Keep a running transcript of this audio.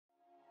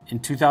In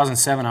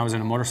 2007, I was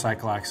in a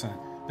motorcycle accident.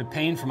 The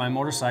pain from my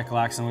motorcycle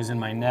accident was in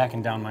my neck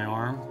and down my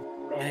arm.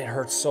 And it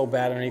hurts so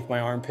bad underneath my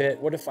armpit.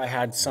 What if I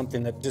had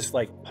something that just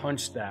like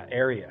punched that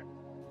area?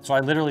 So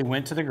I literally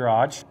went to the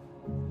garage,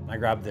 and I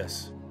grabbed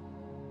this.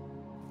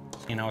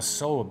 And I was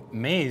so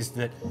amazed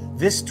that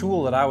this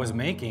tool that I was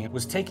making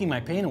was taking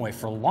my pain away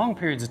for long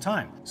periods of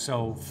time.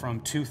 So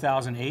from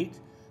 2008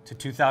 to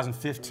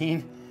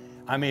 2015,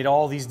 I made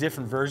all these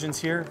different versions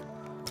here,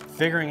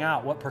 figuring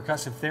out what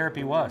percussive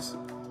therapy was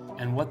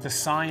and what the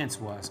science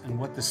was and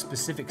what the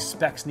specific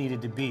specs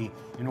needed to be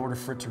in order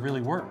for it to really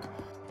work.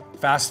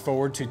 Fast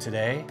forward to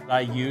today,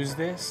 I use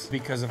this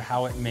because of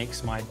how it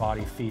makes my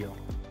body feel.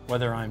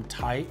 Whether I'm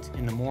tight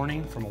in the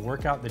morning from a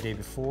workout the day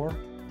before,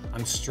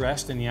 I'm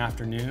stressed in the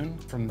afternoon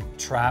from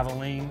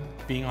traveling,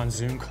 being on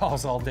Zoom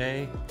calls all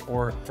day,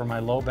 or for my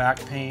low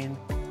back pain.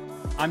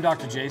 I'm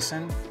Dr.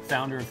 Jason,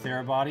 founder of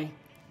Therabody,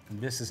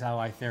 and this is how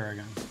I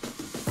Theragun.